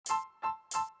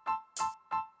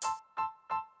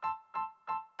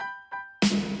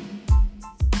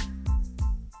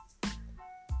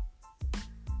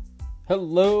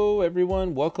Hello,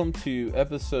 everyone. Welcome to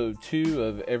episode 2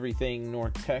 of Everything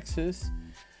North Texas.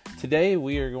 Today,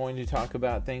 we are going to talk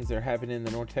about things that are happening in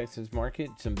the North Texas market,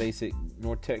 some basic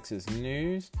North Texas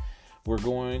news. We're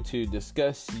going to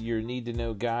discuss your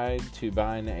need-to-know guide to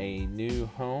buying a new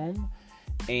home,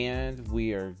 and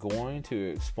we are going to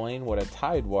explain what a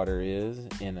Tidewater is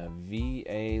in a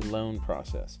VA loan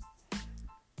process.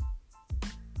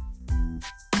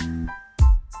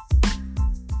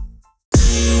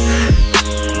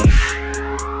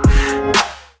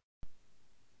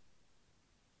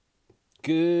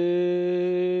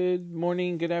 Good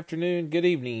morning, good afternoon, good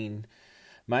evening.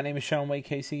 My name is Sean Wade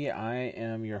Casey. I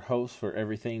am your host for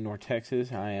Everything North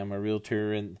Texas. I am a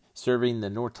realtor and serving the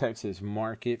North Texas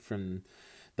market from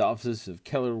the offices of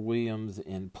Keller Williams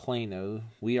in Plano.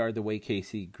 We are the Wade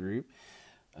Casey Group.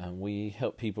 We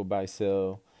help people buy,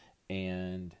 sell,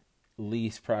 and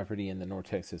lease property in the North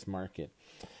Texas market.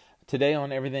 Today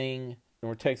on Everything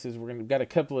North Texas, we've got a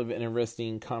couple of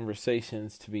interesting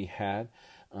conversations to be had.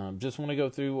 Just want to go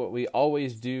through what we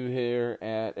always do here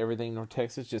at Everything North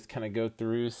Texas, just kind of go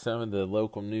through some of the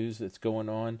local news that's going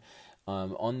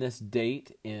on this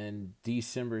date in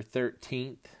December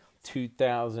 13th,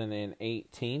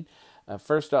 2018.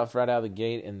 First off, right out of the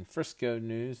gate in Frisco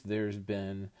news, there's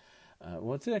been,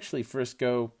 it's actually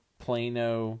Frisco,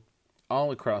 Plano,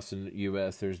 all across the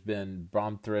U.S., there's been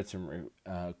bomb threats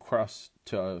across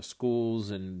to schools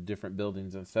and different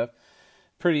buildings and stuff.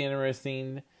 Pretty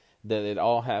interesting that it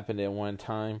all happened at one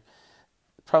time.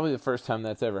 Probably the first time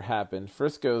that's ever happened.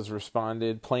 Frisco's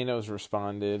responded. Plano's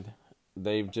responded.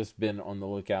 They've just been on the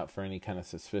lookout for any kind of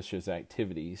suspicious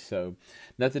activity. So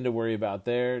nothing to worry about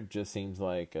there. Just seems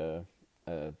like a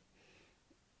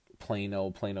plain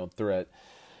old threat.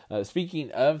 Speaking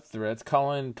of threats,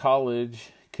 Collin College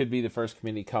could be the first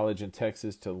community college in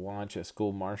Texas to launch a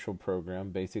school marshal program.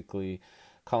 Basically,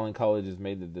 Collin College has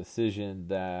made the decision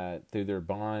that through their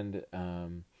bond,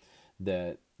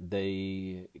 that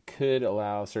they could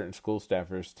allow certain school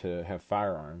staffers to have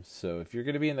firearms. So if you're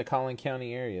going to be in the Collin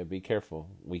County area, be careful.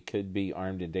 We could be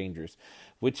armed and dangerous,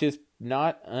 which is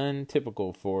not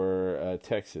untypical for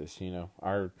Texas. You know,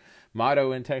 our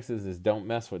motto in Texas is "Don't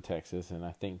mess with Texas," and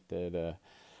I think that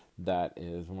that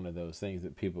is one of those things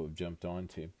that people have jumped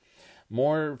onto.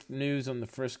 More news on the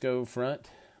Frisco front.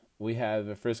 We have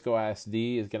the Frisco ISD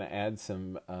is going to add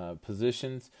some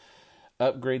positions,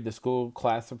 upgrade the school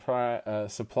class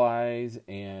supplies,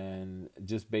 and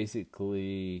just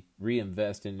basically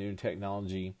reinvest in new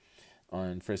technology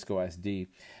on Frisco ISD.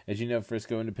 As you know,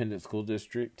 Frisco Independent School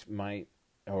District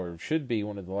should be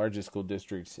one of the largest school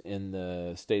districts in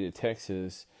the state of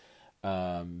Texas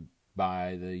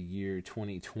by the year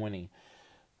 2020.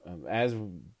 As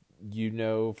you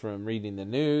know from reading the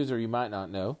news, or you might not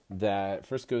know, that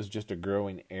Frisco is just a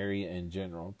growing area in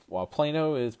general. While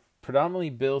Plano is predominantly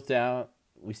built out,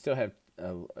 we still have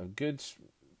a good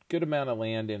amount of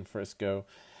land in Frisco,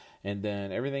 and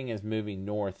then everything is moving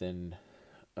north in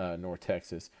North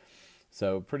Texas.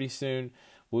 So pretty soon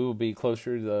we will be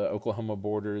closer to the Oklahoma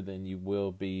border than you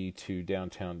will be to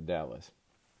downtown Dallas.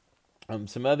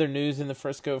 Some other news in the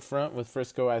Frisco front with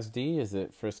Frisco ISD is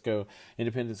that Frisco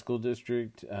Independent School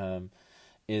District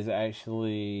is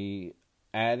actually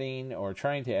adding or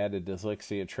trying to add a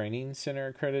dyslexia training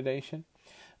center accreditation.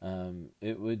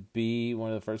 It would be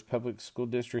one of the first public school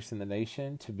districts in the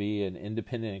nation to be an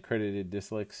independent accredited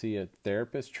dyslexia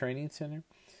therapist training center.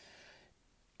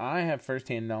 I have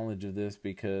firsthand knowledge of this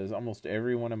because almost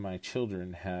every one of my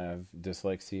children have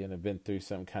dyslexia and have been through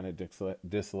some kind of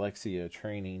dyslexia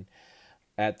training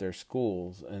at their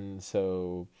schools. And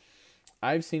so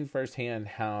I've seen firsthand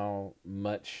how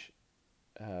much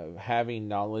having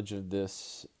knowledge of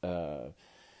this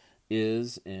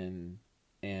is and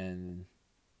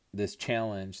this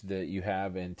challenge that you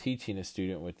have in teaching a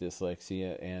student with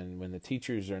dyslexia, and when the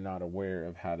teachers are not aware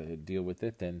of how to deal with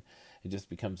it, then it just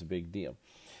becomes a big deal.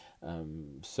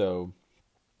 So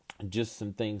just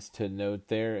some things to note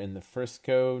there in the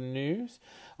Frisco news.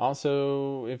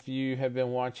 Also, if you have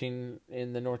been watching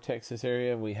in the North Texas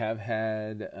area, we have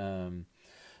had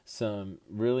some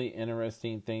really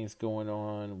interesting things going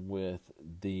on with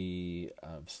the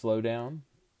slowdown.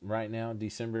 Right now,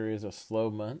 December is a slow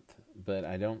month, but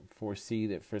I don't foresee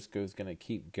that Frisco is going to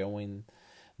keep going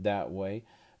that way.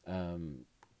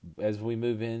 As we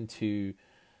move into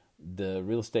the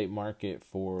real estate market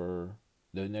for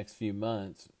the next few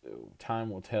months,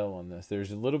 time will tell on this.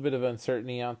 There's a little bit of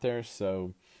uncertainty out there,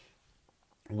 so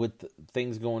with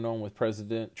things going on with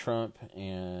President Trump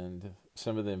and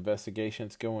some of the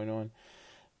investigations going on,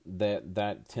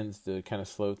 that tends to kind of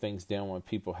slow things down when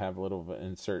people have a little bit of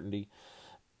uncertainty.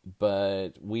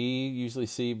 But we usually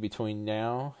see between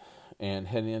now and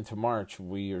heading into March,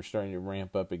 we are starting to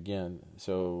ramp up again.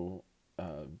 So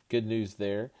good news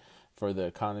there for the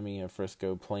economy of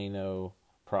Frisco, Plano,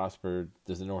 Prosper,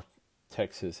 the North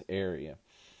Texas area.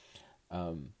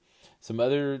 Some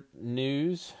other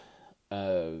news.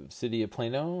 City of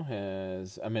Plano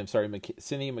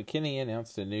Cindy McKinney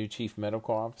announced a new chief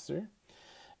medical officer.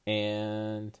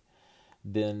 And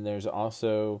then there's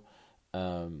also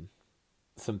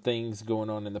some things going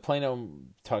on in the Plano,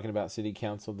 talking about city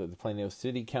council, that the Plano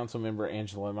city council member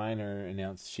Angela Minor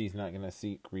announced she's not going to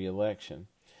seek re-election.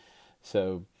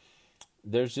 So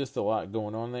there's just a lot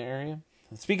going on in the area.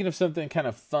 Speaking of something kind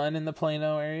of fun in the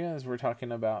Plano area, as we're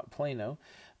talking about Plano,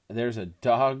 there's a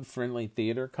dog-friendly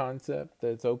theater concept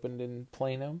that's opened in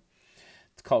Plano.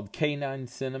 It's called K9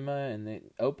 Cinema, and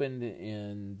it opened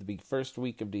in the first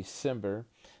week of December.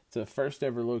 It's a first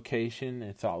ever location.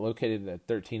 It's all located at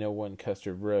 1301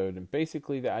 Custard Road. And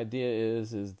basically the idea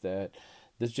is that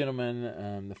this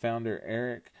gentleman, the founder,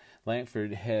 Eric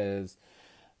Lankford, has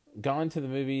gone to the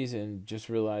movies and just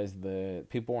realized that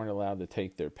people weren't allowed to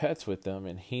take their pets with them.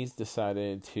 And he's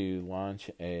decided to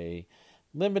launch a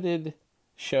limited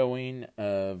showing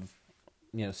of,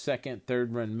 second,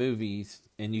 third run movies,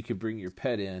 and you could bring your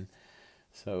pet in.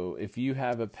 So if you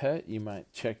have a pet, you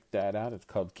might check that out. It's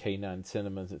called K9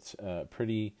 Cinemas. It's a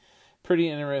pretty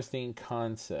interesting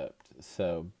concept.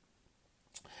 So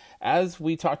as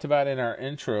we talked about in our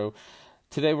intro,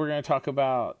 today we're going to talk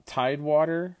about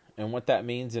Tidewater and what that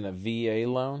means in a VA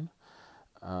loan.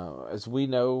 As we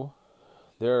know,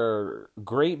 there are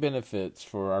great benefits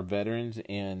for our veterans,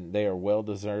 and they are well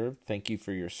deserved. Thank you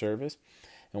for your service.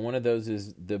 And one of those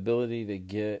is the ability to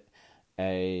get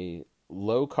a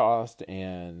low cost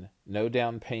and no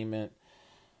down payment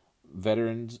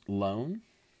veterans loan.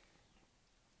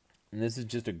 And this is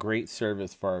just a great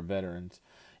service for our veterans.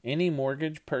 Any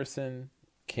mortgage person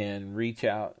can reach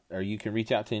out, or you can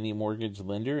reach out to any mortgage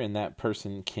lender, and that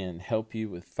person can help you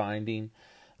with finding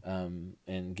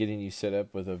and getting you set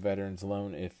up with a veterans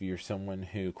loan if you're someone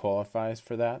who qualifies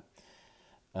for that.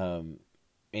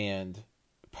 And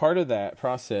part of that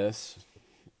process,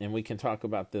 and we can talk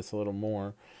about this a little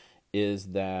more, is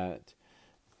that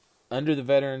under the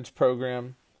veterans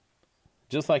program,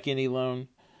 just like any loan,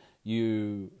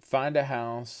 you find a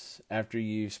house after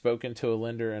you've spoken to a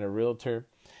lender and a realtor.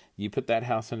 You put that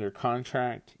house under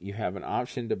contract. You have an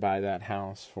option to buy that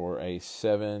house for a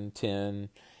 7, 10,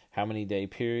 how many day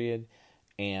period.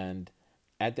 And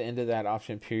at the end of that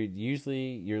option period,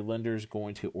 usually your lender is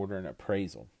going to order an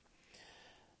appraisal.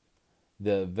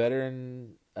 The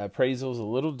veteran appraisal is a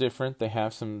little different. They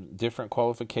have some different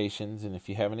qualifications, and if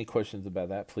you have any questions about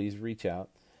that, please reach out.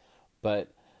 But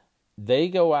they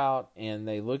go out and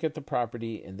they look at the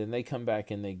property, and then they come back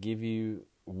and they give you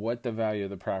what the value of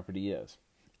the property is.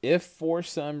 If for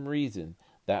some reason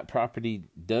that property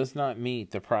does not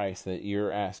meet the price that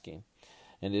you're asking,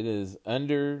 and it is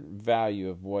under value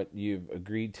of what you've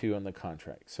agreed to on the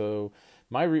contract. So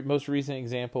my most recent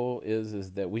example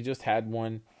is that we just had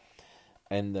one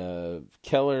in the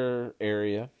Keller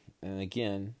area. And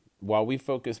again, while we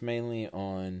focus mainly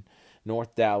on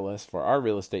North Dallas for our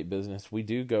real estate business, we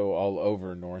do go all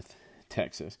over North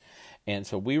Texas. And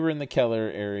so we were in the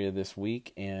Keller area this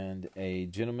week, and a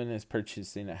gentleman is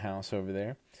purchasing a house over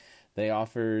there. They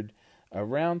offered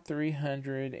around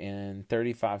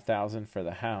 $335,000 for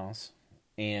the house.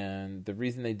 And the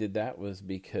reason they did that was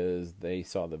because they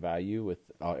saw the value with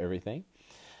everything.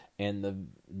 And the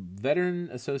Veteran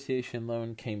Association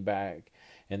loan came back,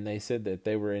 and they said that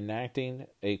they were enacting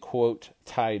a, quote,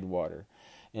 Tidewater.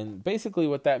 And basically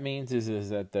what that means is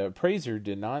that the appraiser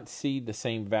did not see the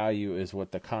same value as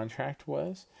what the contract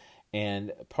was.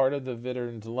 And part of the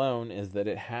veteran's loan is that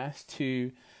it has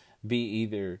to be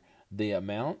either the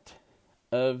amount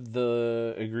of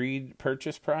the agreed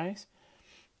purchase price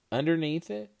underneath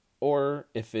it, or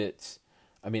if it's,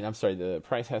 the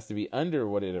price has to be under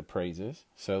what it appraises.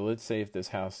 So let's say if this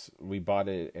house, we're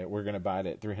going to buy it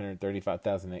at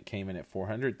 $335,000, it came in at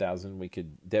 $400,000, we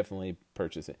could definitely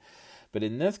purchase it. But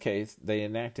in this case, they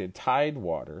enacted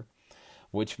Tidewater,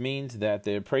 which means that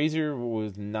the appraiser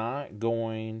was not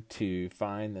going to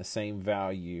find the same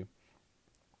value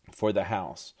for the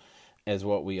house as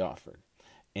what we offered.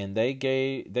 And they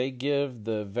give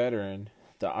the veteran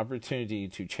the opportunity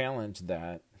to challenge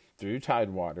that through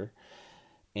Tidewater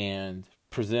and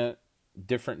present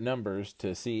different numbers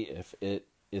to see if it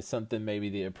is something maybe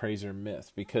the appraiser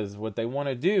missed. Because what they want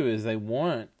to do is they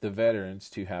want the veterans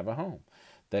to have a home.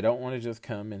 They don't want to just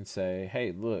come and say,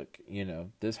 hey, look,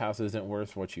 this house isn't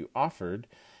worth what you offered,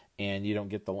 and you don't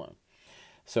get the loan.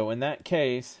 So in that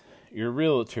case, your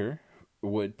realtor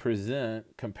would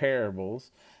present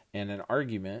comparables and an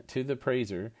argument to the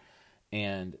appraiser,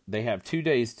 and they have 2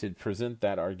 days to present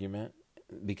that argument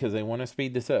because they want to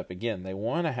speed this up. Again, they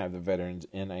want to have the veterans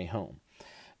in a home.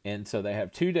 And so they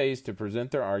have 2 days to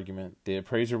present their argument. The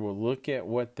appraiser will look at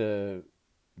what the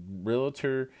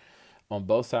realtor on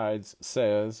both sides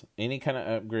says, any kind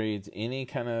of upgrades, any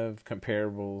kind of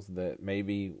comparables that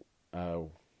maybe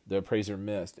the appraiser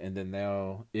missed, and then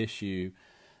they'll issue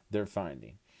their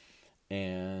finding.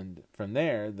 And from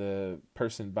there, the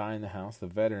person buying the house, the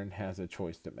veteran, has a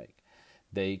choice to make.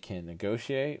 They can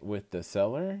negotiate with the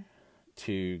seller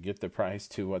to get the price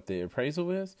to what the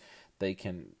appraisal is. They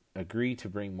can agree to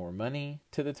bring more money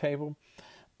to the table.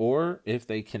 Or if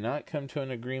they cannot come to an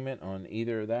agreement on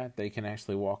either of that, they can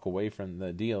actually walk away from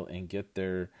the deal and get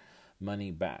their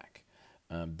money back,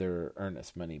 their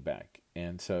earnest money back.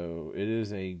 And so it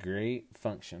is a great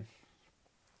function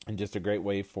and just a great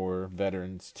way for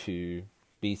veterans to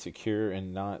be secure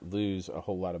and not lose a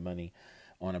whole lot of money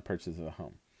on a purchase of a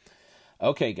home.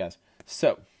 Okay, guys.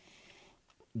 So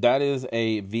that is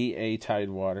a VA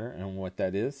Tidewater and what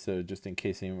that is. So just in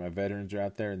case any of my veterans are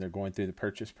out there and they're going through the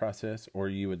purchase process, or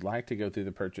you would like to go through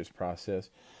the purchase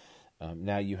process,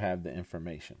 now you have the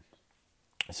information.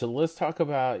 So let's talk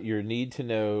about your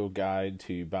need-to-know guide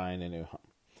to buying a new home.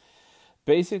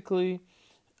 Basically,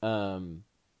 and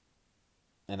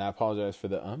I apologize for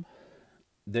the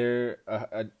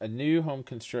a new home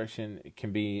construction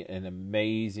can be an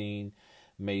amazing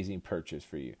purchase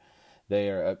for you. They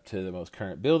are up to the most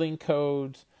current building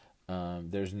codes.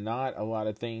 There's not a lot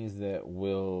of things that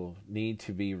will need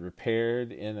to be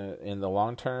repaired in the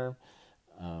long term.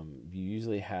 You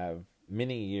usually have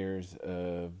many years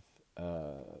of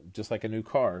just like a new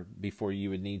car before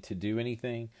you would need to do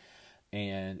anything,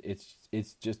 and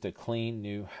it's just a clean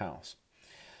new house.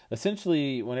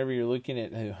 Essentially, whenever you're looking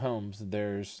at new homes,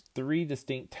 there's 3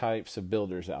 distinct types of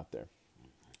builders out there.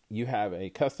 You have a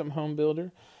custom home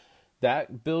builder.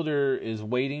 That builder is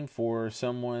waiting for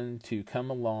someone to come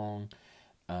along.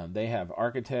 They have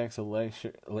architects,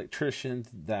 electricians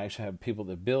that actually have people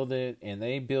that build it, and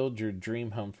they build your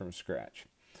dream home from scratch.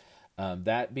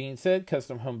 That being said,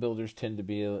 custom home builders tend to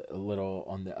be a little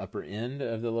on the upper end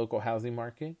of the local housing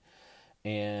market,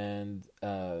 and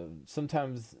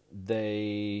sometimes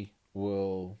they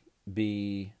will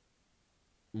be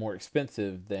more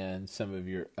expensive than some of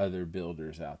your other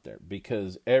builders out there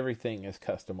because everything is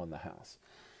custom on the house.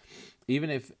 Even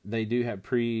if they do have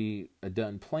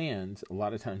pre-done plans, a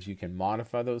lot of times you can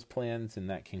modify those plans and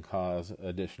that can cause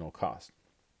additional cost.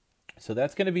 So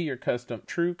that's going to be your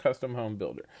true custom home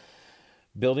builder.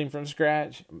 Building from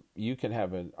scratch, you can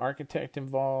have an architect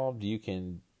involved, you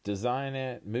can design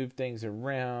it, move things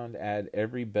around, add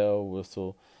every bell,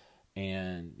 whistle,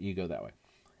 and you go that way.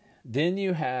 Then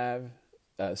you have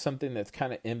something that's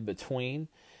kind of in between.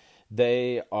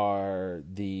 They are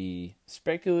the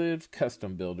speculative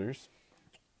custom builders.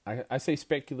 I say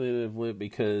speculative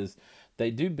because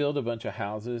they do build a bunch of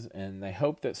houses and they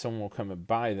hope that someone will come and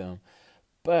buy them,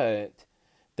 but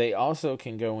they also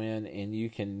can go in and you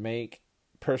can make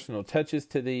personal touches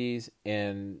to these,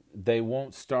 and they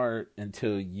won't start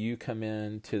until you come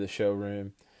in to the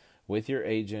showroom with your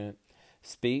agent,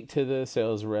 speak to the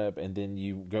sales rep, and then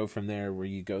you go from there where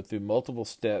you go through multiple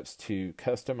steps to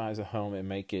customize a home and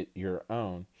make it your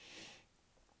own.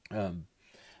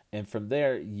 And from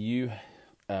there, you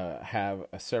have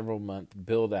a several month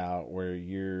build out where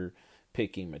you're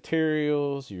picking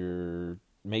materials, you're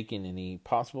making any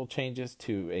possible changes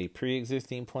to a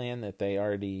pre-existing plan that they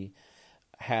already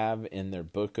have in their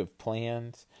book of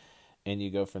plans, and you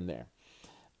go from there.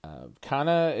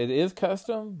 It is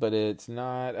custom, but it's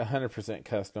not 100%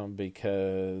 custom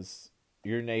because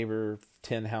your neighbor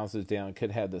 10 houses down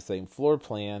could have the same floor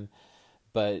plan,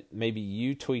 but maybe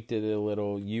you tweaked it a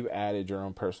little, you added your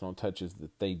own personal touches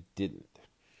that they didn't.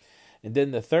 And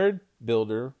then the third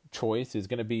builder choice is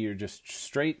going to be your just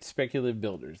straight speculative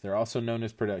builders. They're also known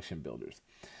as production builders.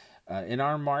 In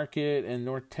our market in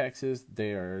North Texas,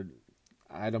 there are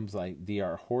items like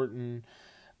D.R. Horton.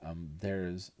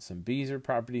 There's some Beazer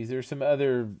properties. There's some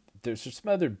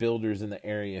other builders in the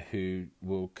area who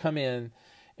will come in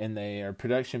and they are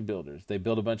production builders. They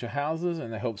build a bunch of houses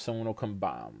and they hope someone will come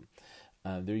buy them.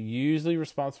 They're usually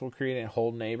responsible for creating a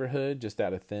whole neighborhood just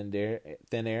out of thin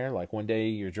air. Like one day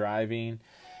you're driving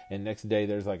and next day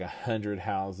there's like 100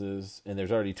 houses and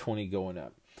there's already 20 going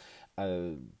up.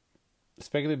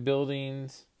 Speculative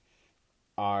buildings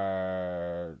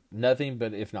are nothing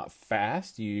but if not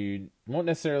fast. You won't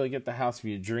necessarily get the house of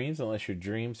your dreams unless your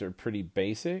dreams are pretty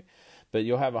basic, but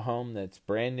you'll have a home that's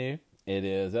brand new. It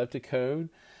is up to code.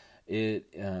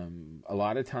 It a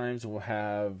lot of times will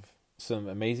have some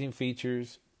amazing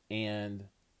features, and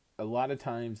a lot of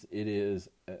times it is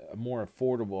a more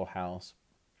affordable house,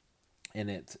 and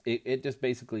it just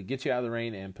basically gets you out of the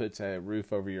rain and puts a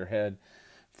roof over your head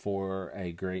for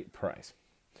a great price.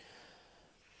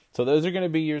 So those are going to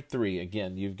be your three.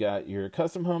 Again, you've got your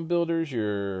custom home builders,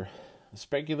 your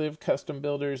speculative custom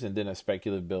builders, and then a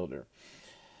speculative builder.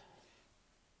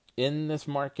 In this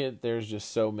market, there's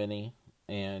just so many.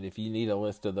 And if you need a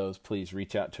list of those, please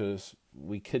reach out to us.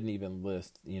 We couldn't even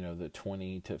list, the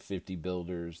 20 to 50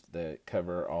 builders that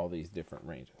cover all these different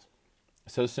ranges.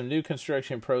 So some new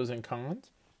construction pros and cons.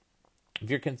 If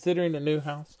you're considering a new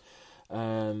house,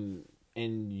 and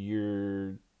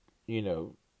you're,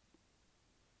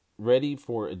 ready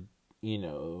for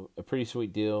a pretty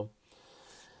sweet deal.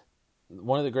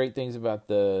 One of the great things about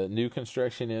the new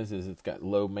construction is it's got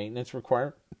low maintenance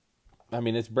requirement. I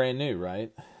mean, it's brand new,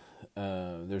 right?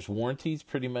 There's warranties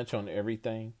pretty much on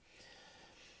everything.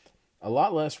 A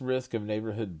lot less risk of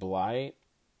neighborhood blight.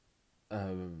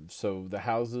 So the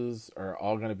houses are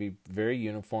all going to be very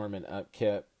uniform and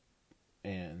upkept.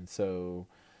 And so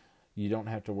you don't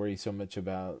have to worry so much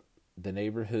about the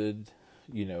neighborhood,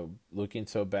 looking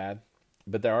so bad.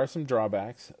 But there are some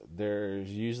drawbacks. There's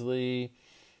usually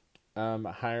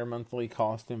a higher monthly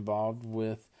cost involved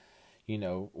with,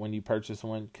 when you purchase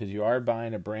one, because you are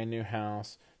buying a brand new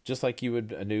house, just like you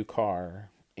would a new car,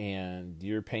 and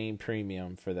you're paying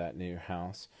premium for that new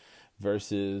house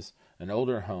versus an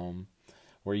older home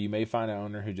where you may find an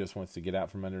owner who just wants to get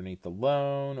out from underneath the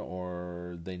loan,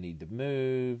 or they need to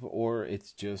move, or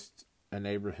it's just a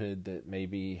neighborhood that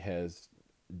maybe has,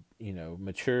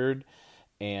 matured,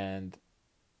 and,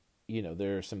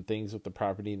 there are some things with the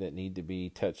property that need to be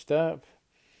touched up.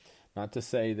 Not to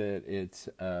say that it's,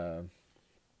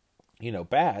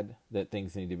 bad that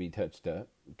things need to be touched up,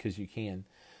 because you can.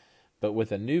 But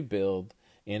with a new build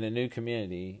in a new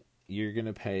community, you're going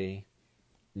to pay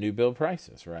new build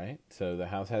prices, right? So the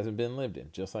house hasn't been lived in,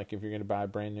 just like if you're going to buy a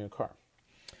brand new car.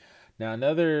 Now,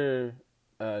 another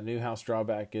new house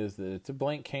drawback is that it's a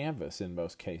blank canvas in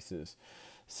most cases.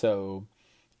 So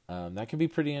that can be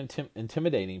pretty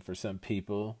intimidating for some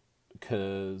people,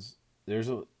 because there's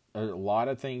a lot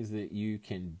of things that you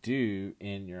can do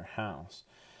in your house.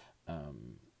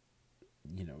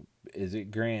 Is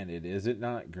it granite? Is it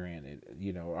not granite?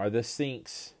 Are the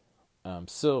sinks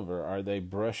silver? Are they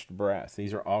brushed brass?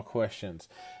 These are all questions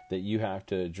that you have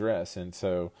to address. And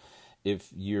so if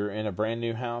you're in a brand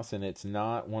new house and it's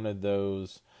not one of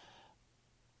those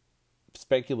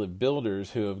speculative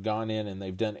builders who have gone in and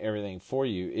they've done everything for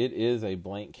you, it is a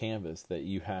blank canvas that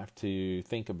you have to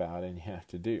think about and you have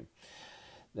to do.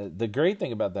 The great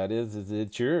thing about that is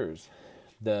it's yours.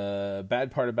 The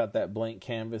bad part about that blank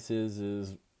canvas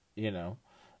is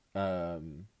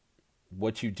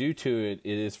what you do to it,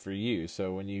 it is for you.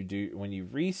 So when you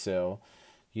resell,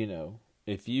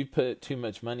 if you put too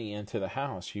much money into the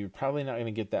house, you're probably not going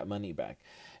to get that money back.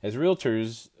 As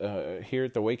realtors here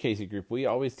at the Wade Casey Group, we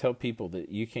always tell people that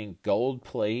you can gold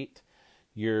plate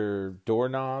your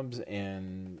doorknobs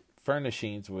and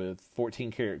furnishings with 14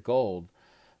 karat gold,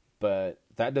 but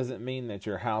that doesn't mean that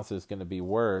your house is going to be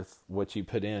worth what you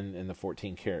put in the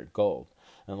 14 karat gold,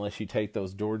 unless you take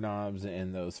those doorknobs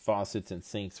and those faucets and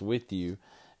sinks with you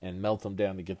and melt them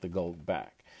down to get the gold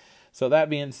back. So that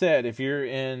being said, if you're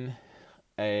in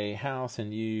a house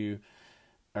and you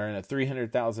are in a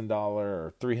 $300,000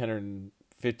 or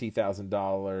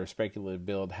 $350,000 speculative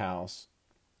build house,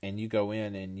 and you go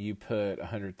in and you put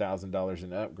 $100,000 in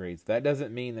upgrades, that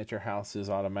doesn't mean that your house is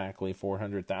automatically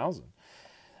 $400,000.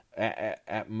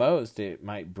 At most, it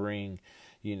might bring,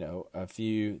 a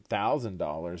few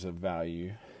 $1,000s of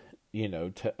value,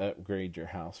 to upgrade your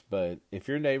house. But if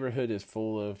your neighborhood is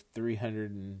full of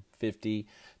 $350,000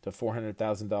 to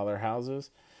 $400,000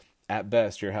 houses, at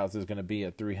best, your house is going to be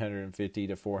a $350,000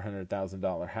 to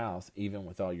 $400,000 house, even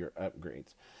with all your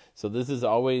upgrades. So this is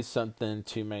always something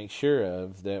to make sure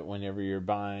of, that whenever you're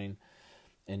buying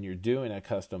and you're doing a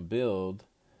custom build,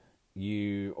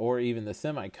 or even the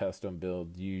semi-custom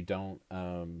build, you don't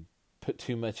put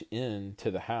too much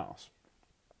into the house.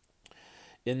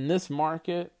 In this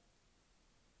market,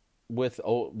 with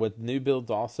new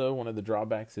builds also, one of the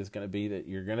drawbacks is going to be that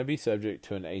you're going to be subject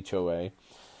to an HOA.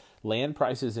 Land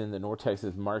prices in the North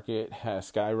Texas market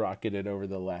has skyrocketed over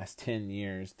the last 10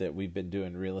 years that we've been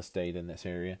doing real estate in this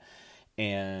area,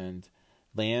 and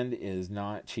land is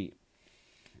not cheap.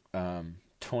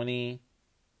 20,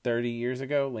 30 years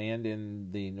ago, land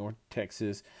in the North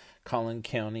Texas, Collin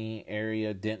County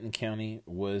area, Denton County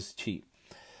was cheap.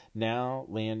 Now,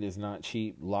 land is not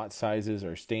cheap. Lot sizes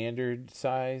are standard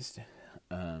sized,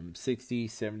 60,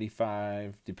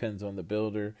 75, depends on the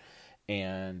builder.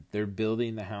 and they're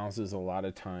building the houses a lot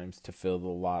of times to fill the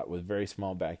lot with very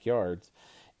small backyards.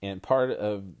 And part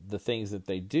of the things that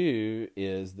they do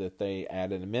is that they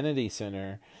add an amenity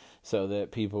center so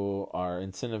that people are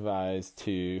incentivized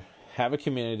to have a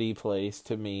community place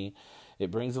to meet.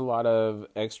 It brings a lot of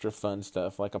extra fun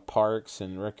stuff like a parks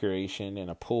and recreation and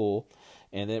a pool.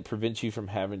 And it prevents you from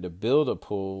having to build a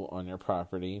pool on your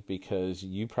property because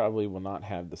you probably will not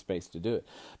have the space to do it.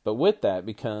 But with that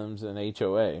becomes an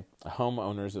HOA, a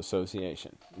homeowners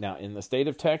association. Now, in the state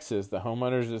of Texas, the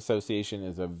homeowners association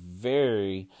is a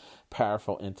very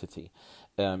powerful entity.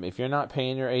 If you're not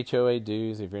paying your HOA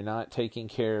dues, if you're not taking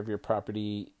care of your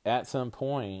property at some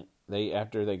point,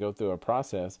 after they go through a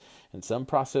process, and some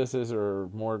processes are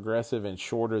more aggressive and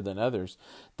shorter than others,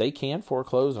 they can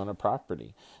foreclose on a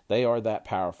property. They are that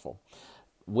powerful.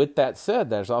 With that said,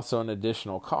 there's also an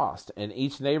additional cost, and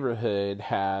each neighborhood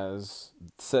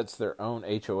sets their own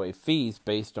HOA fees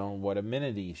based on what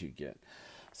amenities you get.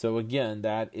 So again,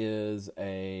 that is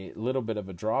a little bit of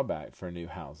a drawback for new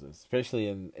houses, especially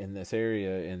in this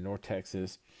area in North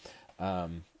Texas.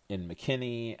 In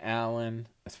McKinney, Allen,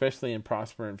 especially in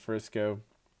Prosper and Frisco.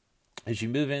 As you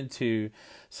move into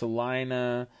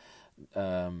Salina,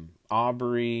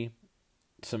 Aubrey,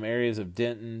 some areas of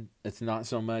Denton, it's not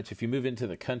so much. If you move into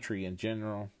the country in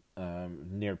general,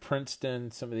 near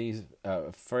Princeton, some of these,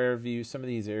 Fairview, some of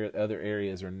these other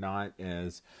areas are not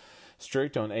as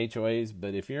strict on HOAs.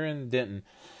 But if you're in Denton,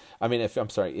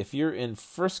 if you're in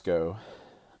Frisco,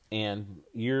 and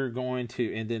you're going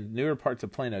to, and then newer parts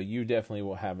of Plano, you definitely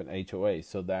will have an HOA.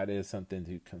 So that is something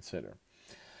to consider.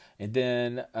 And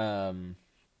then,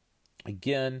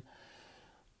 again,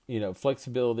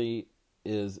 flexibility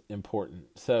is important.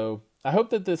 So I hope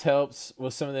that this helps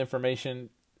with some of the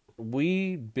information.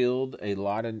 We build with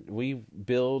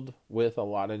a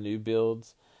lot of new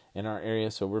builds in our area.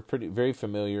 So we're very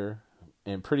familiar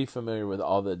with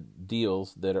all the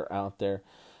deals that are out there.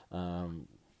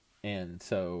 And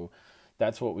so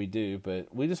that's what we do. But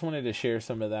we just wanted to share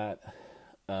some of that,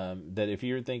 that if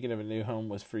you're thinking of a new home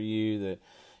was for you, that,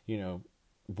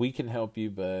 we can help you,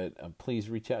 but please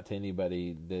reach out to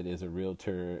anybody that is a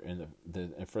realtor in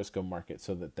the Frisco market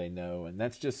so that they know. And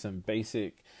that's just some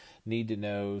basic need to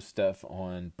know stuff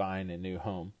on buying a new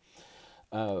home.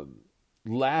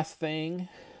 Last thing,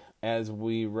 as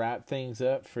we wrap things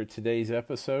up for today's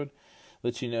episode,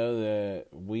 let you know that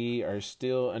we are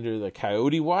still under the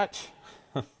coyote watch.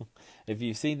 If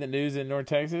you've seen the news in North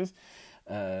Texas,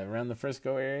 around the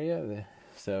Frisco area,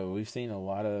 so we've seen a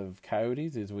lot of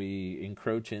coyotes as we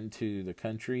encroach into the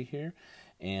country here,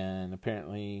 and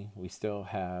apparently we still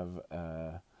have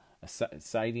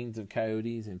sightings of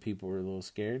coyotes, and people were a little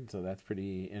scared. So that's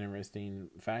pretty interesting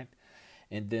fact.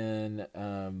 And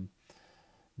then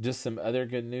just some other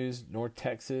good news: North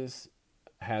Texas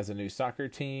has a new soccer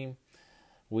team.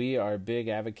 We are big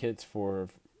advocates for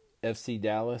FC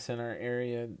Dallas in our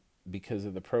area because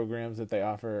of the programs that they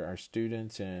offer our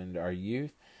students and our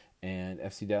youth. And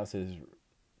FC Dallas has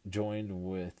joined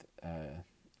with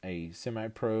a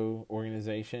semi-pro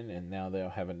organization, and now they'll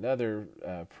have another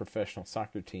professional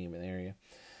soccer team in the area.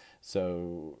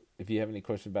 So if you have any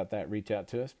questions about that, reach out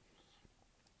to us.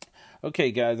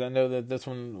 Okay, guys, I know that this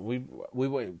one, we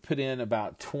put in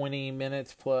about 20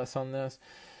 minutes plus on this.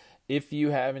 If you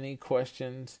have any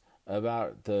questions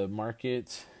about the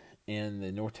markets in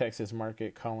the North Texas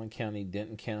market, Collin County,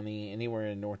 Denton County, anywhere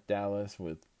in North Dallas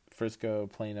with Frisco,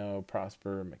 Plano,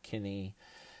 Prosper, McKinney,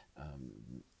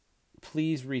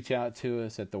 please reach out to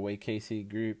us at the WayKC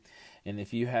group. And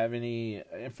if you have any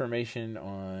information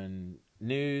on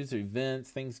news, events,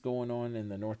 things going on in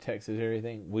the North Texas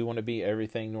area, we want to be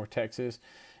everything North Texas,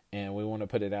 and we want to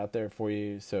put it out there for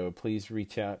you. So please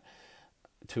reach out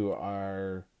to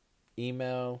our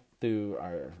email through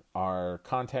our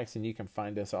contacts, and you can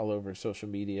find us all over social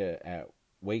media at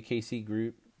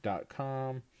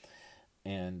waykcgroup.com.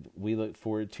 And we look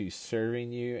forward to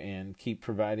serving you and keep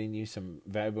providing you some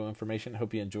valuable information.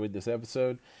 Hope you enjoyed this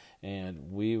episode,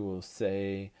 and we will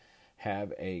say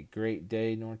have a great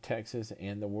day, North Texas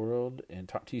and the world, and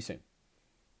talk to you soon.